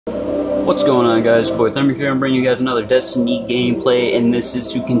What's going on, guys? Boy ThermiC here. I'm bringing you guys another Destiny gameplay, and this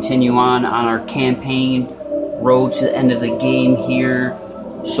is to continue on our campaign road to the end of the game here.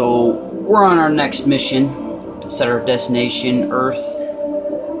 So we're on our next mission, set our destination, Earth.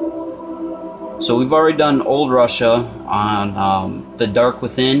 So we've already done Old Russia on the Dark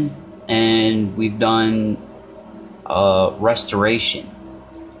Within, and we've done Restoration.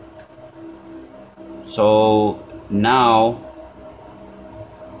 So now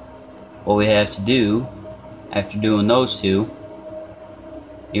what we have to do after doing those two,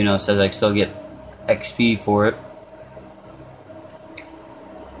 even though it says I still get XP for it.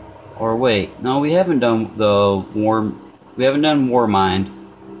 Or wait, no, we haven't done War Mind,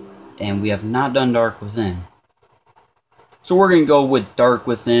 and we have not done Dark Within. So we're gonna go with Dark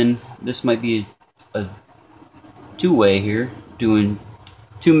Within. This might be a two-way here, doing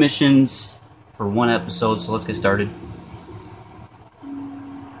 2 missions for 1 episode. So let's get started.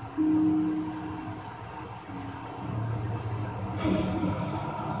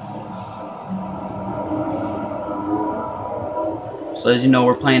 So as you know,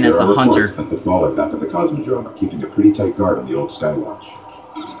 we're playing as the Hunter. That the Fallen back at the Cosmodrome are keeping a pretty tight guard on the old Skywatch.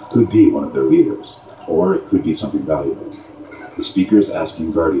 Could be one of their leaders, or it could be something valuable. The speaker's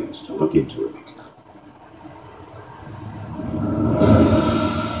asking Guardians to look into it.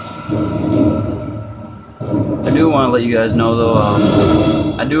 I do want to let you guys know,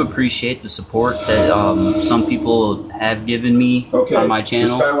 though, I do appreciate the support that some people have given me on my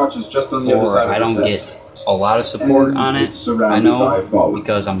channel. The Skywatch is just on the other side of I don't get a lot of support on it. I know,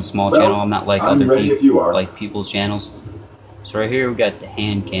 because I'm a small channel. I'm not like other people, like people's channels. So right here we got the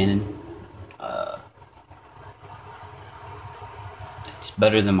hand cannon. It's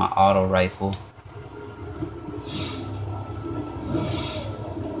better than my auto rifle.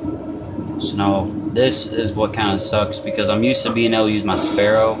 So now this is what kind of sucks, because I'm used to being able to use my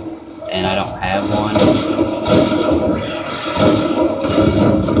Sparrow and I don't have one.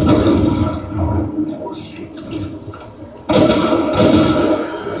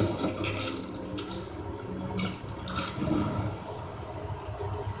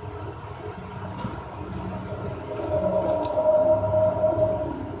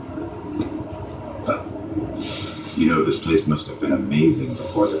 You know, this place must have been amazing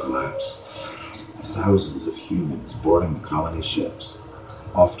before the collapse. Thousands of humans boarding the colony ships,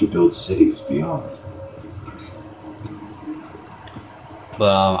 off to build cities beyond.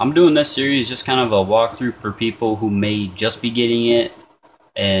 But I'm doing this series just kind of a walkthrough for people who may just be getting it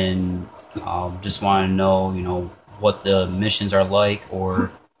and just want to know, you know, what the missions are like,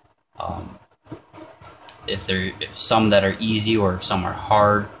 or if some that are easy or if some are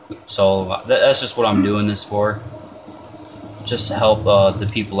hard. So that's just what I'm doing this for. Just to help the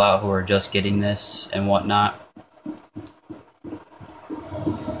people out who are just getting this and whatnot.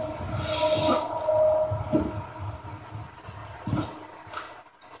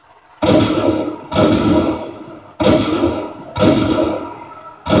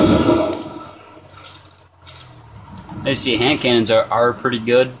 As you see, hand cannons are pretty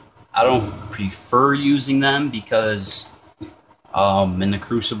good. I don't prefer using them because in the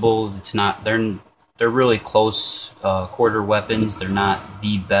Crucible, it's not, they're really close quarter weapons. They're not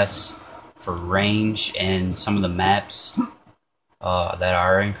the best for range, and some of the maps that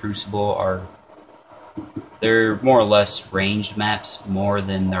are in Crucible they're more or less ranged maps more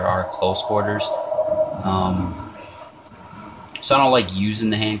than there are close quarters. So I don't like using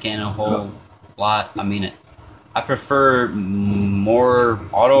the hand cannon a whole lot. I mean, I prefer more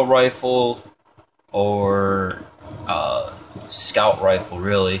auto rifle or scout rifle,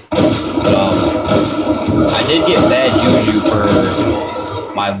 really. But, I did get bad juju for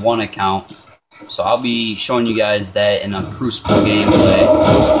my one account, so I'll be showing you guys that in a Crucible gameplay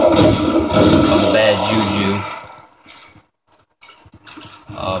of bad juju.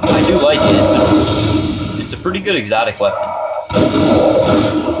 I do like it. It's a pretty good exotic weapon.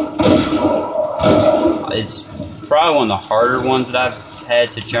 It's probably one of the harder ones that I've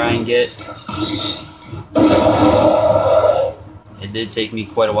had to try and get. It did take me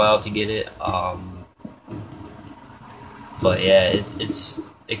quite a while to get it, but yeah,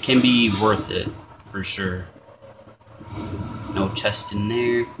 it can be worth it for sure. No chest in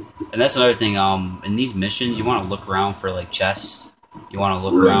there, and that's another thing. In these missions, you want to look around for like chests. You want to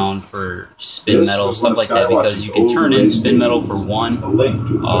look around for spin metal, stuff like that, because you can turn in spin metal for 1,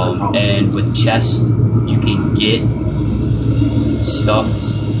 and with chests you can get stuff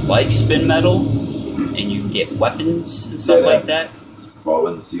like spin metal, and you can get weapons and stuff like that.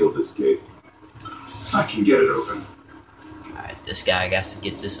 Fallen sealed this gate. I can get it open. Alright, this guy has to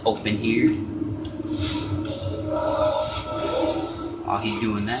get this open here. While he's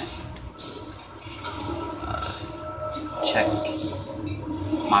doing that, check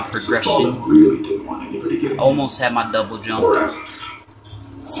my progression. Really didn't want anybody getting Almost had my double jump.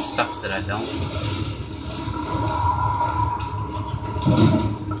 Sucks that I don't.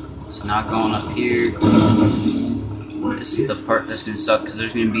 It's not going up here. This is the part that's gonna suck because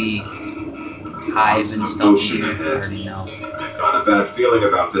there's gonna be hive and stuff here. I already know. I've got a bad feeling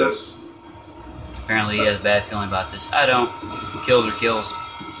about this. Apparently he has a bad feeling about this. I don't. Kills are kills.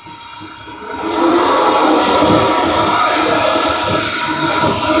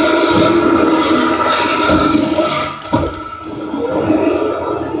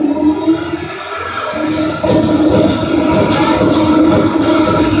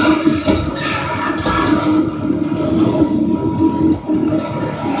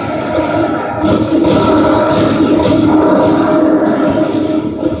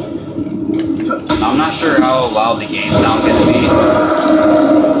 I'm not sure how loud the game sound's gonna be,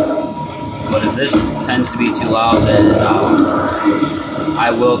 but if this tends to be too loud, then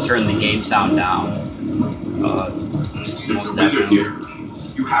I will turn the game sound down. Most definitely. Here.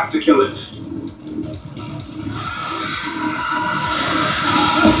 You have to kill it.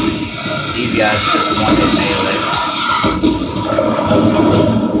 These guys just want to melee.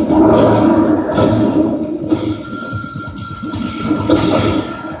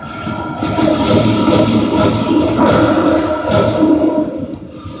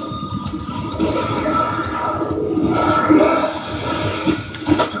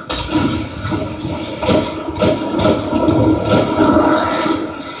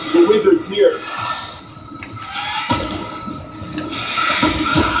 The wizard's here.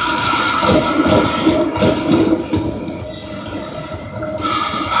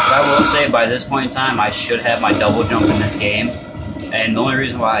 But I will say by this point in time, I should have my double jump in this game. And the only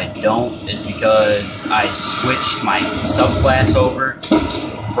reason why I don't is because I switched my subclass over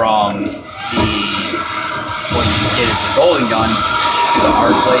from what you get is the golden gun to the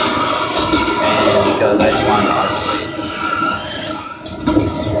hard plate, and because I just wanted the hard plate.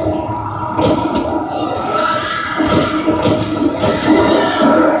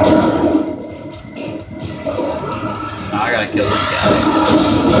 Now I gotta kill this guy.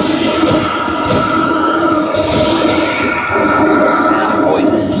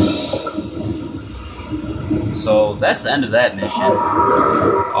 So that's the end of that mission.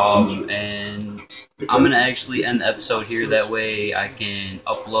 And I'm gonna actually end the episode here. That way I can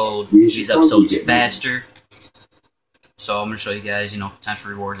upload these episodes faster. So I'm gonna show you guys,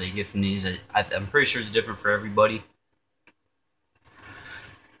 potential rewards that you get from these. I'm pretty sure it's different for everybody.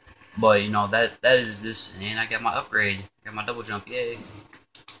 But that is this, and I got my upgrade. I got my double jump, yay!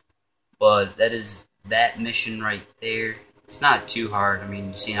 But that is that mission right there. It's not too hard. I mean,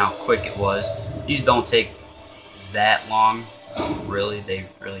 you see how quick it was. These don't take that long, really. They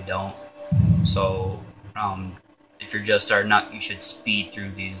really don't. So if you're just starting out, you should speed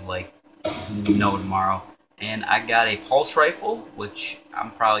through these like no tomorrow. And I got a pulse rifle, which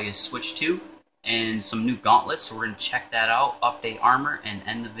I'm probably gonna switch to, and some new gauntlets, so we're gonna check that out, update armor, and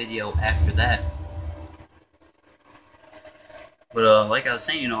end the video after that. But like I was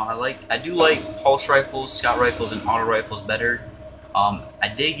saying, I do like pulse rifles, scout rifles, and auto rifles better. I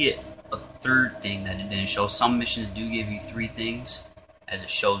did get a third thing that it didn't show. Some missions do give you 3 things, as it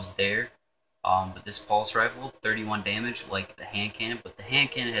shows there. But this pulse rifle, 31 damage, like the hand cannon, but the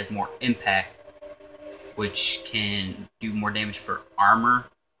hand cannon has more impact, which can do more damage for armor.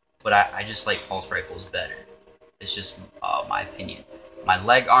 But I just like pulse rifles better. It's just my opinion. My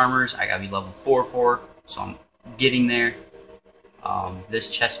leg armors, I gotta be level 4 for, so I'm getting there. This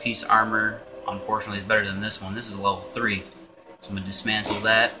chest piece armor, unfortunately, is better than this one. This is level 3. So I'm going to dismantle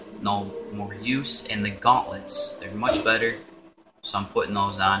that, no more use. And the gauntlets, they're much better, so I'm putting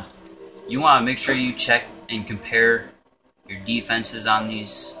those on. You want to make sure you check and compare your defenses on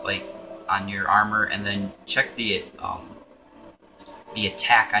these, like on your armor, and then check the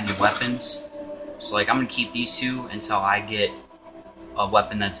attack on your weapons. So like I'm going to keep these 2 until I get a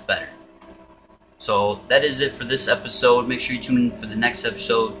weapon that's better. So that is it for this episode. Make sure you tune in for the next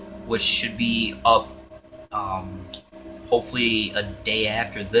episode, which should be up hopefully a day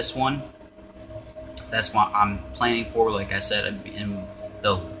after this one. That's what I'm planning for. Like I said in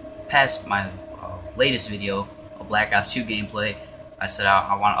the past, my latest video, a Black Ops 2 gameplay, I said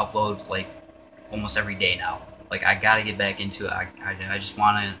I want to upload like almost every day now. Like I gotta get back into it. I just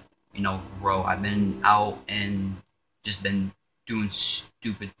want to grow. I've been out and just been doing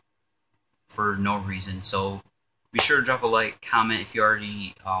stupid for no reason. So be sure to drop a like, comment if you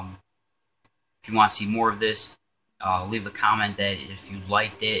already if you want to see more of this. Leave a comment that if you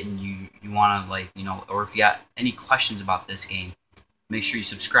liked it and you want to or if you got any questions about this game. Make sure you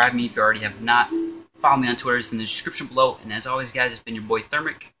subscribe me if you already have not. Follow me on Twitter. It's in the description below. And as always, guys, it's been your boy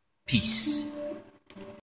ThermiC. Peace.